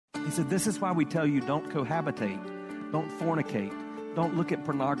He said, this is why we tell you don't cohabitate, don't fornicate, don't look at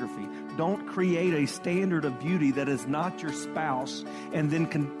pornography, don't create a standard of beauty that is not your spouse and then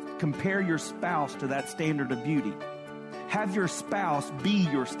compare your spouse to that standard of beauty. Have your spouse be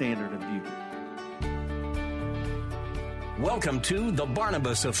your standard of beauty. Welcome to The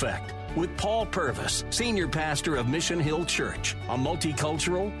Barnabas Effect with Paul Purvis, Senior Pastor of Mission Hill Church, a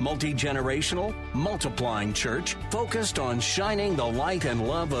multicultural, multi-generational, multiplying church focused on shining the light and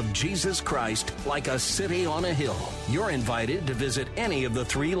love of Jesus Christ like a city on a hill. You're invited to visit any of the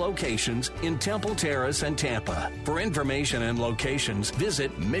 3 locations in Temple Terrace and Tampa. For information and locations,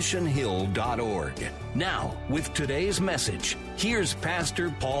 visit missionhill.org. Now, with today's message, here's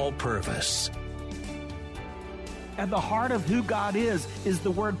Pastor Paul Purvis. At the heart of who God is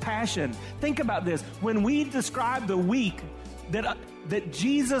the word passion. Think about this. When we describe the week that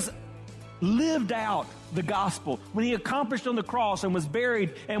Jesus lived out the gospel, when he accomplished on the cross and was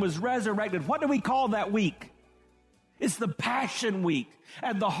buried and was resurrected, what do we call that week? It's the Passion Week.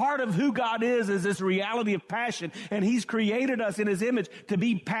 At the heart of who God is this reality of passion, and he's created us in his image to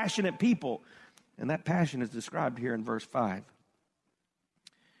be passionate people. And that passion is described here in verse 5.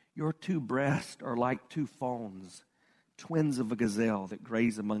 Your 2 breasts are like 2 fawns, twins of a gazelle that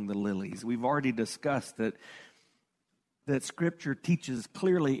graze among the lilies. We've already discussed that Scripture teaches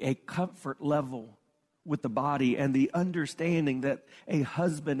clearly a comfort level with the body and the understanding that a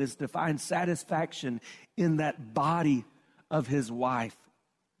husband is to find satisfaction in that body of his wife.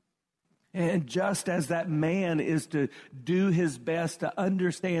 And just as that man is to do his best to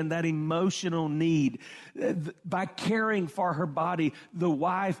understand that emotional need, by caring for her body, the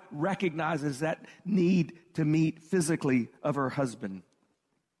wife recognizes that need to meet physically of her husband.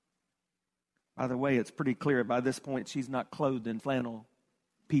 By the way, it's pretty clear by this point she's not clothed in flannel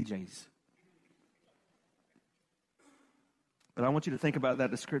PJs. But I want you to think about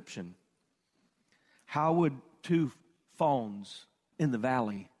that description. How would 2 fawns in the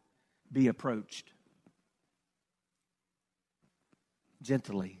valley be approached?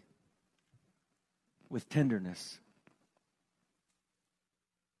 Gently, with tenderness.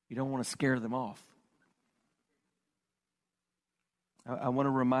 You don't want to scare them off. I want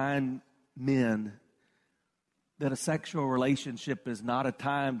to remind men that a sexual relationship is not a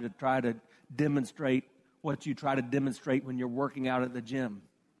time to try to demonstrate what you try to demonstrate when you're working out at the gym.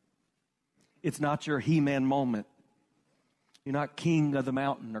 It's not your He-Man moment. You're not King of the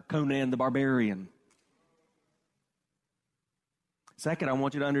Mountain or Conan the Barbarian. Second, I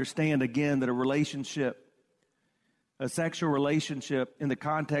want you to understand again that a sexual relationship in the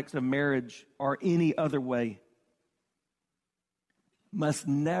context of marriage or any other way, must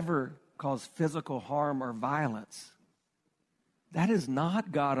never cause physical harm or violence. That is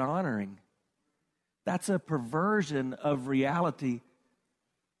not God-honoring. That's a perversion of reality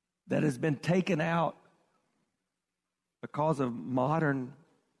that has been taken out because of modern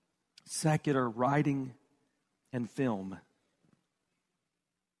secular writing and film.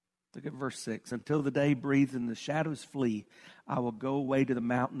 Look at verse 6. Until the day breathes and the shadows flee, I will go away to the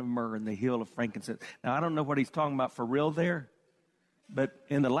mountain of myrrh and the hill of frankincense. Now, I don't know what he's talking about for real there, but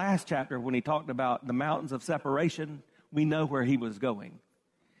in the last chapter when he talked about the mountains of separation, we know where he was going.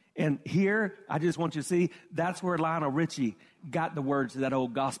 And here, I just want you to see, that's where Lionel Richie got the words to that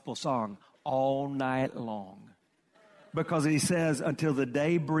old gospel song, All Night Long. Because he says, until the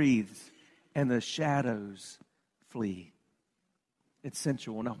day breathes and the shadows flee. It's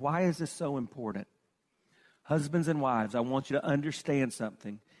sensual. Now, why is this so important? Husbands and wives, I want you to understand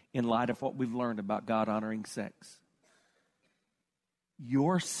something in light of what we've learned about God-honoring sex.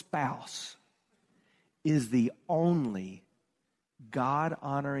 Your spouse is the only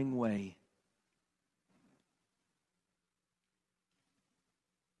God-honoring way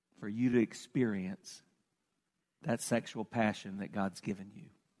for you to experience that sexual passion that God's given you.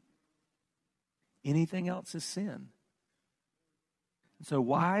 Anything else is sin. So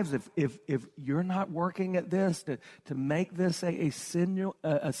wives, if you're not working at this to make this a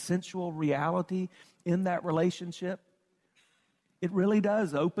sensual reality in that relationship, it really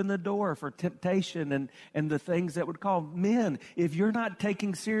does open the door for temptation and the things that would call men. If you're not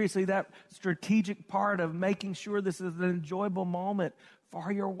taking seriously that strategic part of making sure this is an enjoyable moment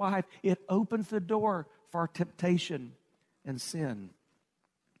for your wife, it opens the door for temptation and sin.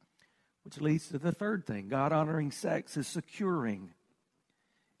 Which leads to the third thing. God-honoring sex is securing.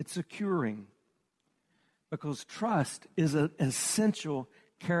 It's securing because trust is an essential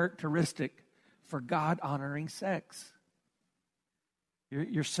characteristic for God-honoring sex.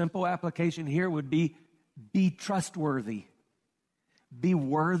 Your simple application here would be trustworthy. Be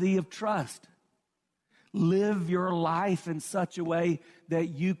worthy of trust. Live your life in such a way that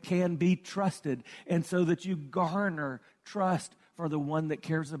you can be trusted, and so that you garner trust for the one that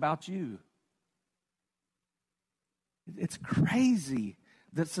cares about you. It's crazy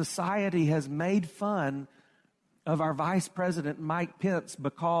that society has made fun of our Vice President Mike Pence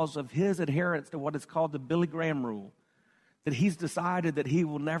because of his adherence to what is called the Billy Graham rule. That he's decided that he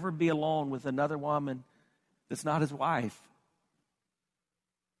will never be alone with another woman that's not his wife.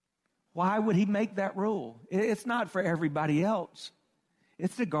 Why would he make that rule? It's not for everybody else.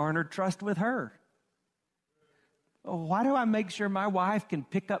 It's to garner trust with her. Why do I make sure my wife can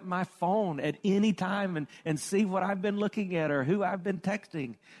pick up my phone at any time and see what I've been looking at or who I've been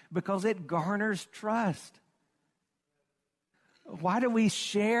texting? Because it garners trust. Why do we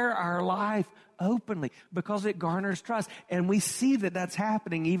share our life openly? Because it garners trust. And we see that that's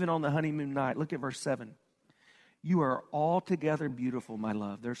happening even on the honeymoon night. Look at verse 7. You are altogether beautiful, my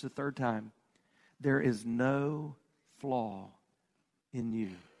love. There's the third time. There is no flaw in you.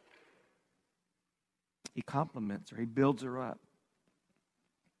 He compliments her. He builds her up.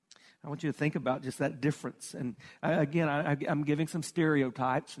 I want you to think about just that difference. And I'm giving some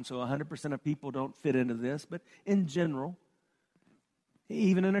stereotypes, and so 100% of people don't fit into this. But in general,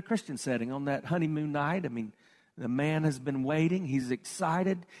 even in a Christian setting, on that honeymoon night, I mean, the man has been waiting. He's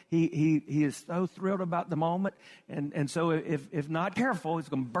excited. He is so thrilled about the moment. And so if not careful, he's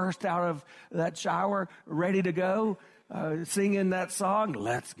going to burst out of that shower, ready to go, singing that song,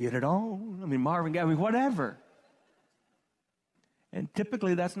 Let's Get It On. I mean, Marvin Gaye, whatever. And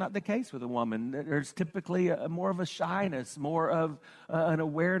typically that's not the case with a woman. There's typically more of a shyness, more of an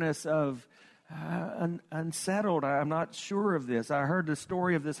awareness of unsettled. I'm not sure of this. I heard the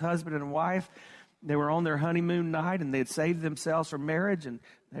story of this husband and wife. They were on their honeymoon night, and they had saved themselves for marriage, and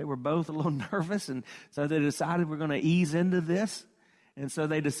they were both a little nervous, and so they decided we're going to ease into this. And so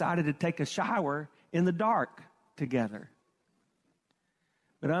they decided to take a shower in the dark together.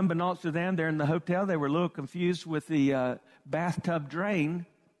 But unbeknownst to them, they're in the hotel. They were a little confused with the bathtub drain,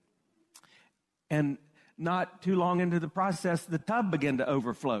 and not too long into the process, the tub began to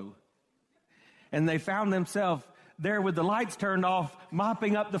overflow. And they found themselves there with the lights turned off,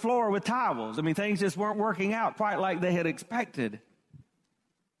 mopping up the floor with towels. I mean, things just weren't working out quite like they had expected.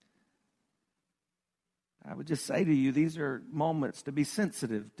 I would just say to you, these are moments to be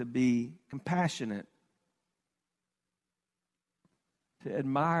sensitive, to be compassionate, to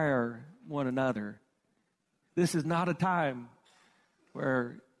admire one another. This is not a time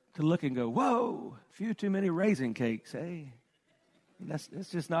where to look and go, whoa, a few too many raisin cakes, hey? That's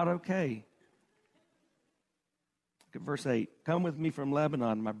just not okay. Look at verse 8. Come with me from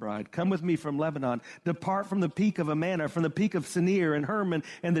Lebanon, my bride. Come with me from Lebanon. Depart from the peak of Amana, from the peak of Senir and Hermon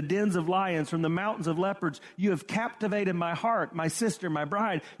and the dens of lions, from the mountains of leopards. You have captivated my heart, my sister, my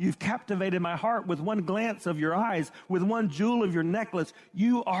bride. You've captivated my heart with one glance of your eyes, with one jewel of your necklace.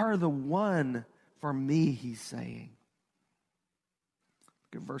 You are the one for me, he's saying.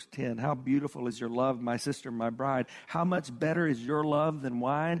 Look at verse 10. How beautiful is your love, my sister, my bride. How much better is your love than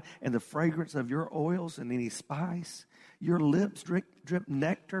wine, and the fragrance of your oils than any spice. Your lips drip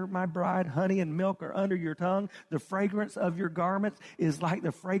nectar, my bride. Honey and milk are under your tongue. The fragrance of your garments is like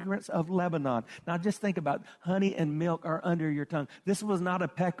the fragrance of Lebanon. Now just think about honey and milk are under your tongue. This was not a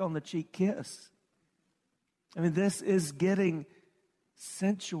peck on the cheek kiss. I mean, this is getting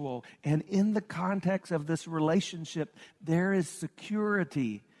sensual. And in the context of this relationship, there is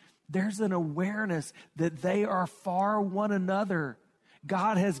security. There's an awareness that they are for one another.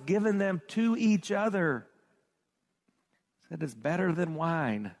 God has given them to each other. That is better than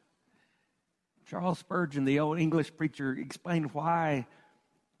wine. Charles Spurgeon, the old English preacher, explained why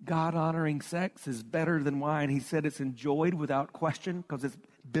God-honoring sex is better than wine. He said it's enjoyed without question because it's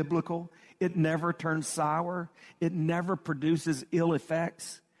biblical. It never turns sour. It never produces ill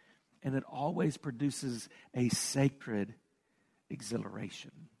effects. And it always produces a sacred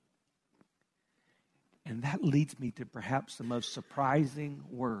exhilaration. And that leads me to perhaps the most surprising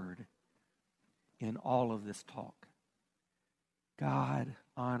word in all of this talk.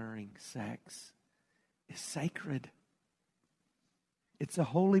 God-honoring sex is sacred. It's a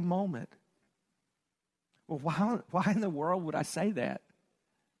holy moment. Well, why in the world would I say that?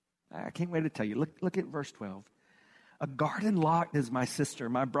 I can't wait to tell you. Look at verse 12. A garden locked is my sister,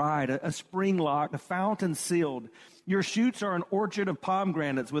 my bride, a spring locked, a fountain sealed. Your shoots are an orchard of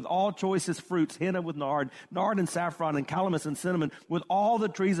pomegranates with all choicest fruits, henna with nard and saffron and calamus and cinnamon, with all the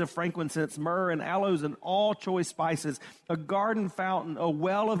trees of frankincense, myrrh and aloes and all choice spices, a garden fountain, a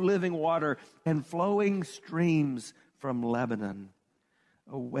well of living water, and flowing streams from Lebanon.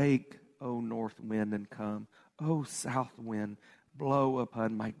 Awake, O north wind, and come. O south wind, blow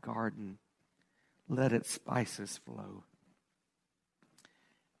upon my garden. let its spices flow.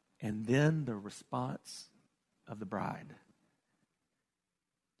 And then the response of the bride.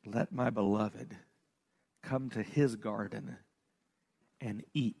 Let my beloved come to his garden and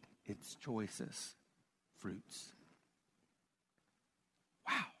eat its choicest fruits.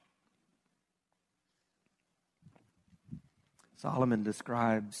 Wow. Solomon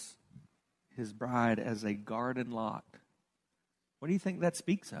describes his bride as a garden lot. What do you think that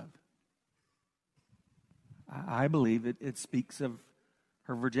speaks of? I believe it speaks of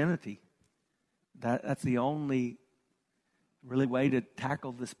her virginity. That's the only really way to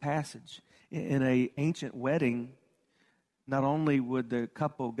tackle this passage. In an ancient wedding, not only would the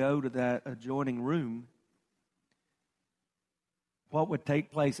couple go to that adjoining room, what would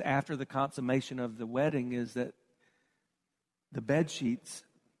take place after the consummation of the wedding is that the bed sheets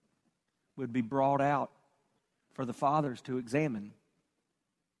would be brought out for the fathers to examine.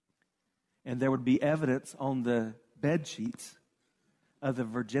 And there would be evidence on the bed sheets of the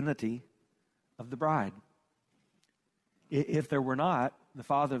virginity of the bride. If there were not, the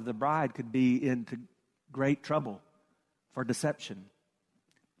father of the bride could be into great trouble for deception.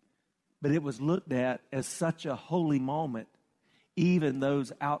 But it was looked at as such a holy moment, even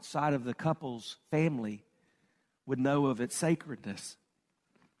those outside of the couple's family would know of its sacredness.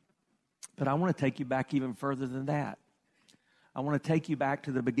 But I want to take you back even further than that. I want to take you back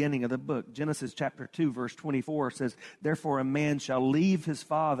to the beginning of the book. Genesis chapter 2, verse 24 says, "Therefore a man shall leave his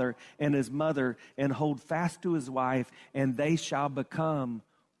father and his mother and hold fast to his wife, and they shall become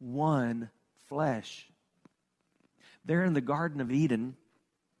one flesh." There in the Garden of Eden,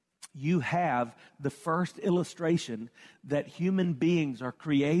 you have the first illustration that human beings are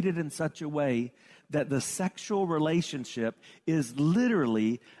created in such a way that the sexual relationship is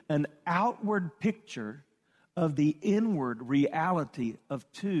literally an outward picture of the inward reality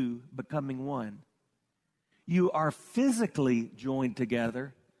of two becoming one. You are physically joined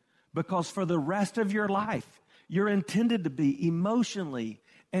together because for the rest of your life, you're intended to be emotionally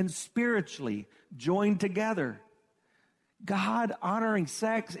and spiritually joined together. God honoring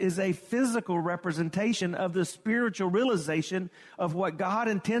sex is a physical representation of the spiritual realization of what God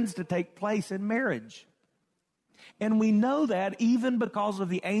intends to take place in marriage. And we know that even because of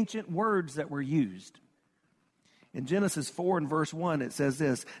the ancient words that were used. In Genesis 4 and verse 1, it says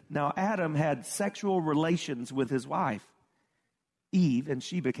this, "Now Adam had sexual relations with his wife, Eve, and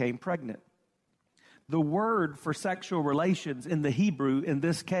she became pregnant." The word for sexual relations in the Hebrew in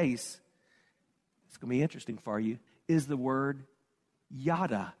this case, it's going to be interesting for you, is the word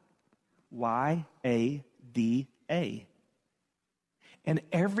yada, Y-A-D-A. And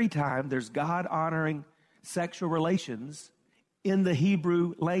every time there's God-honoring sexual relations in the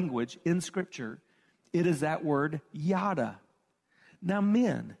Hebrew language, in Scripture, it is that word yada. Now,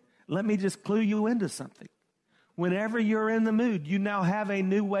 men, let me just clue you into something. Whenever you're in the mood, you now have a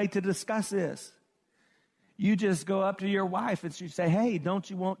new way to discuss this. You just go up to your wife and you say, "Hey, don't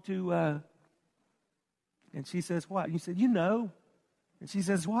you want to..." And she says, "What?" You said, "You know." And she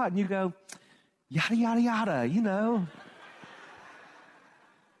says, "What?" And you go, "Yada, yada, yada, you know."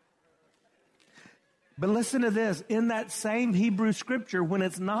 But listen to this. In that same Hebrew scripture, when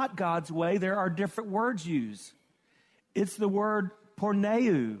it's not God's way, there are different words used. It's the word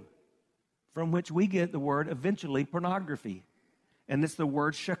porneu, from which we get the word eventually pornography. And it's the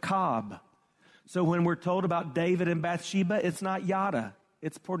word shakab. So when we're told about David and Bathsheba, it's not yada.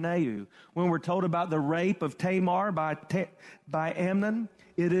 It's porneu. When we're told about the rape of Tamar by Amnon,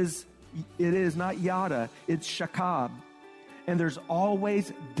 it is not yada. It's shakab. And there's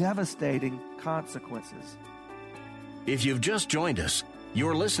always devastating consequences. If you've just joined us,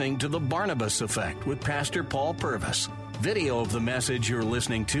 you're listening to The Barnabas Effect with Pastor Paul Purvis. Video of the message you're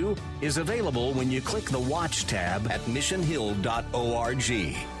listening to is available when you click the Watch tab at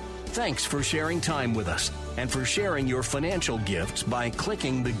missionhill.org. Thanks for sharing time with us and for sharing your financial gifts by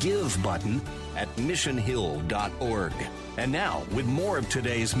clicking the Give button at missionhill.org. And now, with more of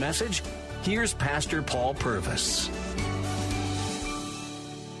today's message, here's Pastor Paul Purvis.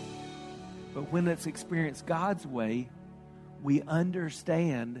 But when it's experienced God's way, we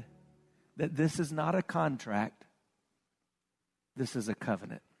understand that this is not a contract. This is a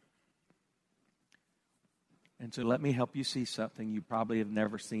covenant. And so let me help you see something you probably have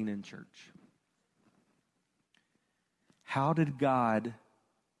never seen in church. How did God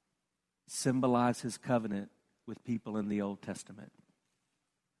symbolize his covenant with people in the Old Testament?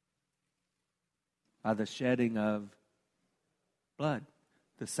 By the shedding of blood.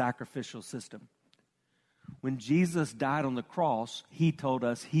 The sacrificial system. When Jesus died on the cross, he told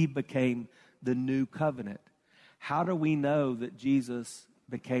us he became the new covenant. How do we know that Jesus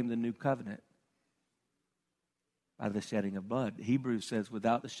became the new covenant? by the shedding of blood. Hebrews says,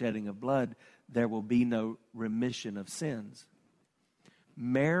 without the shedding of blood, there will be no remission of sins.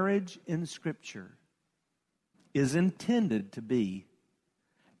 Marriage in Scripture is intended to be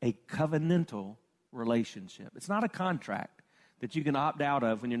a covenantal relationship. It's not a contract that you can opt out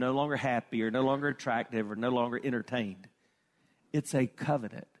of when you're no longer happy or no longer attractive or no longer entertained. It's a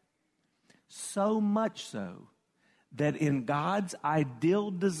covenant. So much so that in God's ideal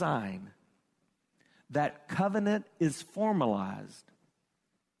design, that covenant is formalized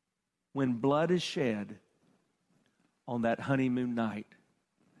when blood is shed on that honeymoon night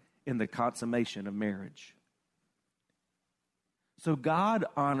in the consummation of marriage. So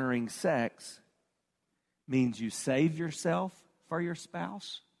God-honoring sex means you save yourself for your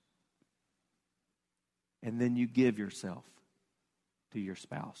spouse, and then you give yourself to your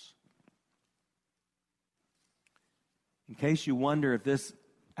spouse. In case you wonder if this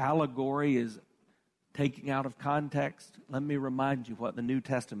allegory is taking out of context, let me remind you what the New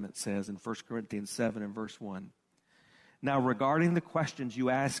Testament says in 1 Corinthians 7 and verse 1. Now, regarding the questions you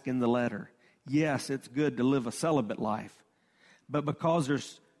ask in the letter, yes, it's good to live a celibate life, but because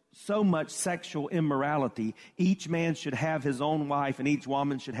there's so much sexual immorality, each man should have his own wife and each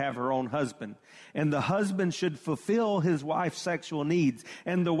woman should have her own husband. And the husband should fulfill his wife's sexual needs,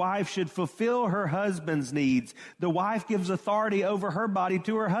 and the wife should fulfill her husband's needs. The wife gives authority over her body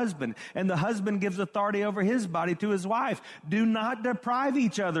to her husband, and the husband gives authority over his body to his wife. Do not deprive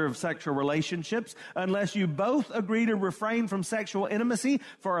each other of sexual relationships unless you both agree to refrain from sexual intimacy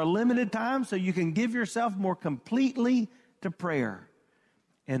for a limited time so you can give yourself more completely to prayer.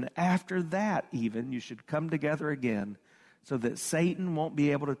 And after that, even, you should come together again so that Satan won't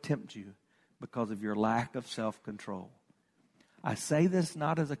be able to tempt you because of your lack of self-control. I say this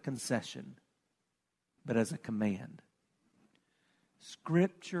not as a concession, but as a command.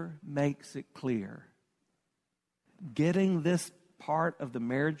 Scripture makes it clear. Getting this part of the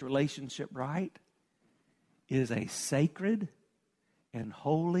marriage relationship right is a sacred and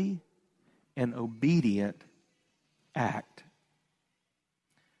holy and obedient act.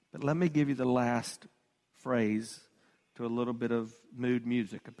 But let me give you the last phrase to a little bit of mood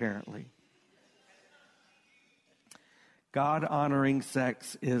music, apparently. God-honoring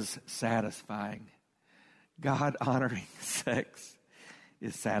sex is satisfying. God-honoring sex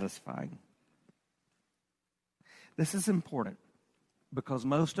is satisfying. This is important because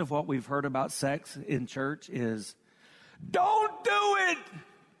most of what we've heard about sex in church is, don't do it!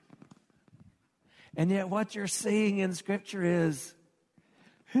 And yet what you're seeing in Scripture is,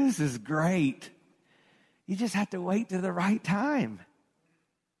 this is great. You just have to wait to the right time.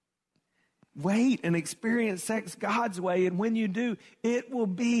 Wait and experience sex God's way, and when you do, it will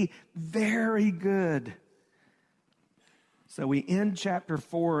be very good. So we end chapter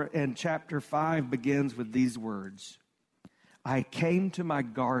 4, and chapter 5 begins with these words. I came to my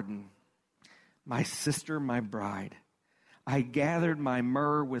garden, my sister, my bride. I gathered my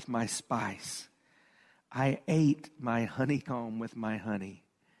myrrh with my spice. I ate my honeycomb with my honey.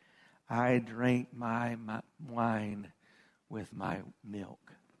 I drank my wine with my milk.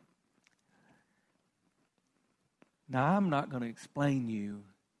 Now, I'm not going to explain you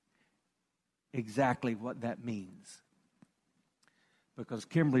exactly what that means because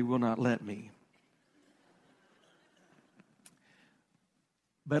Kimberly will not let me.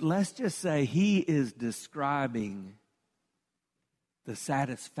 But let's just say he is describing the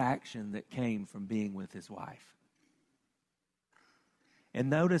satisfaction that came from being with his wife. And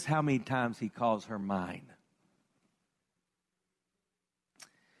notice how many times he calls her mine.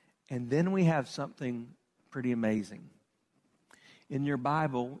 And then we have something pretty amazing. In your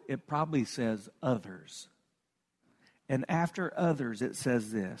Bible, it probably says others. And after others, it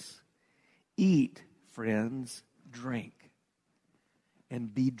says this. Eat, friends, drink,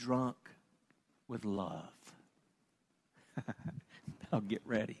 and be drunk with love. Now get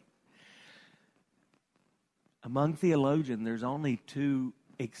ready. Among theologians, there's only two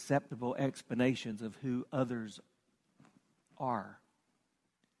acceptable explanations of who others are.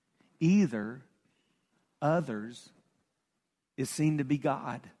 Either others is seen to be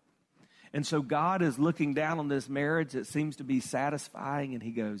God. And so God is looking down on this marriage that seems to be satisfying, and he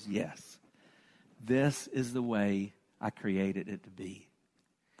goes, yes, this is the way I created it to be.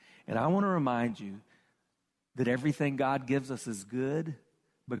 And I want to remind you that everything God gives us is good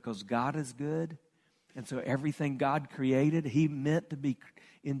because God is good. And so everything God created, he meant to be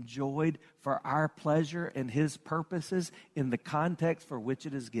enjoyed for our pleasure and his purposes in the context for which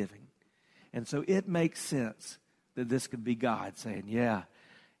it is giving. And so it makes sense that this could be God saying, yeah,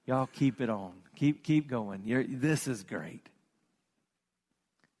 y'all keep it on. Keep going. This is great.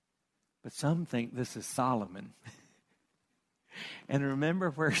 But some think this is Solomon And remember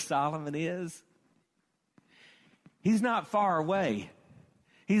where Solomon is? He's not far away.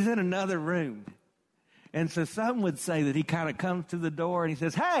 He's in another room. And so some would say that he kind of comes to the door and he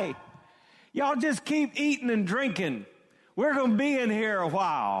says, hey, y'all just keep eating and drinking. We're going to be in here a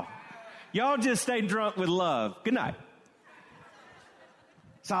while. Y'all just stay drunk with love. Good night.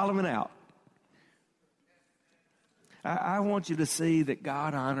 Solomon out. I want you to see that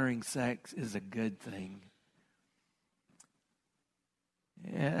God-honoring sex is a good thing.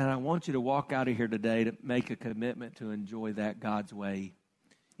 And I want you to walk out of here today to make a commitment to enjoy that God's way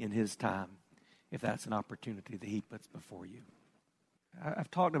in His time, if that's an opportunity that He puts before you.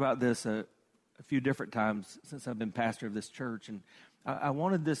 I've talked about this a few different times since I've been pastor of this church, and I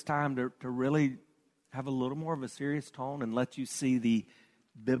wanted this time to really have a little more of a serious tone and let you see the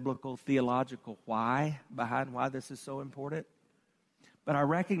biblical, theological why behind why this is so important. But I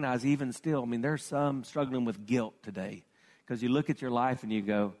recognize even still, there's some struggling with guilt today. Because you look at your life and you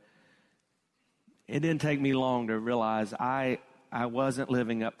go, it didn't take me long to realize I wasn't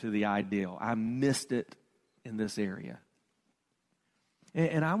living up to the ideal. I missed it in this area.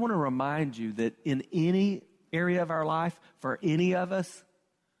 And I want to remind you that in any area of our life, for any of us,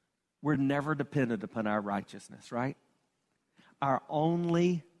 we're never dependent upon our righteousness, right? Our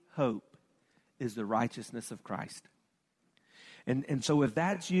only hope is the righteousness of Christ. And so if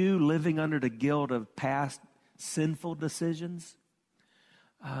that's you living under the guilt of past sinful decisions,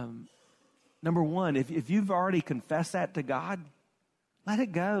 number one, if you've already confessed that to God, let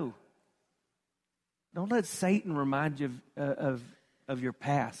it go. Don't let Satan remind you of your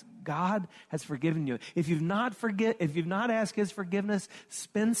past. God has forgiven you. If you've not asked His forgiveness,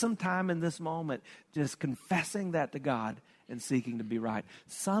 spend some time in this moment just confessing that to God and seeking to be right.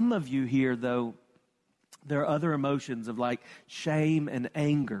 Some of you here, though, there are other emotions of like shame and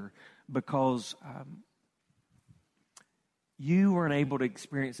anger because you weren't able to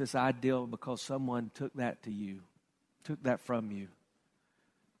experience this ideal because someone took that from you.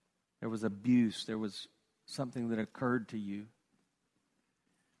 There was abuse. There was something that occurred to you.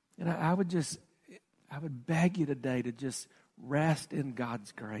 And I would beg you today to just rest in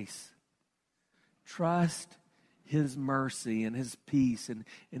God's grace. Trust His mercy and His peace and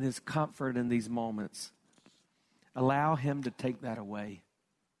His comfort in these moments. Allow Him to take that away.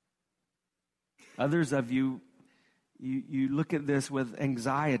 Others of you look at this with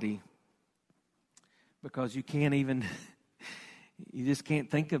anxiety because you just can't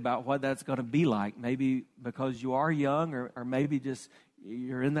think about what that's going to be like. Maybe because you are young or maybe just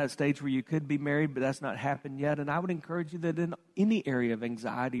you're in that stage where you could be married, but that's not happened yet. And I would encourage you that in any area of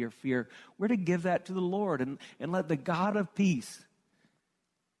anxiety or fear, we're to give that to the Lord and let the God of peace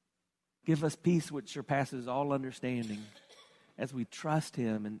give us peace which surpasses all understanding as we trust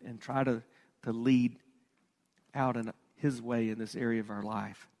Him and try to lead out in His way in this area of our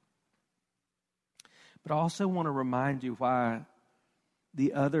life. But I also want to remind you why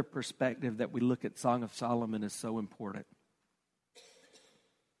the other perspective that we look at Song of Solomon is so important.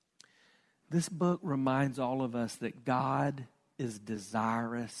 This book reminds all of us that God is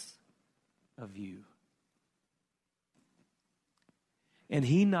desirous of you. And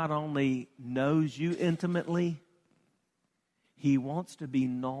He not only knows you intimately, He wants to be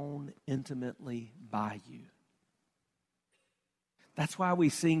known intimately by you. That's why we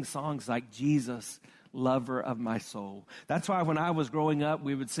sing songs like Jesus, Lover of My Soul. That's why when I was growing up,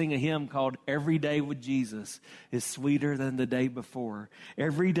 we would sing a hymn called Every Day with Jesus is Sweeter Than the Day Before.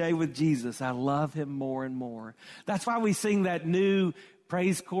 Every day with Jesus, I love Him more and more. That's why we sing that new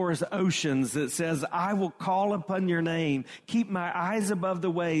praise chorus, Oceans, that says, I will call upon your name, keep my eyes above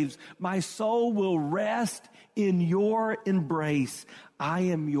the waves. My soul will rest in your embrace. I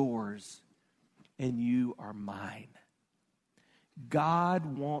am yours and you are mine.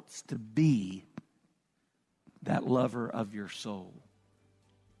 God wants to be that lover of your soul.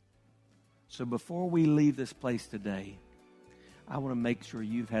 So before we leave this place today, I want to make sure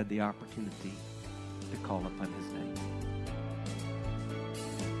you've had the opportunity to call upon His name.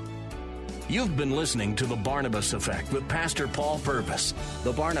 You've been listening to The Barnabas Effect with Pastor Paul Purvis.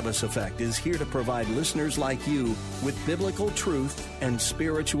 The Barnabas Effect is here to provide listeners like you with biblical truth and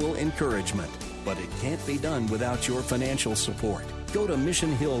spiritual encouragement. But it can't be done without your financial support. Go to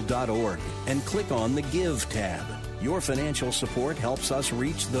missionhill.org and click on the Give tab. Your financial support helps us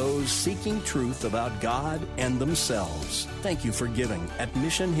reach those seeking truth about God and themselves. Thank you for giving at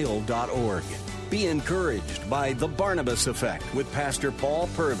missionhill.org. Be encouraged by The Barnabas Effect with Pastor Paul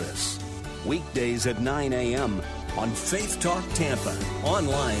Purvis. Weekdays at 9 a.m. on Faith Talk Tampa.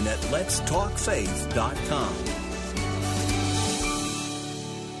 Online at letstalkfaith.com.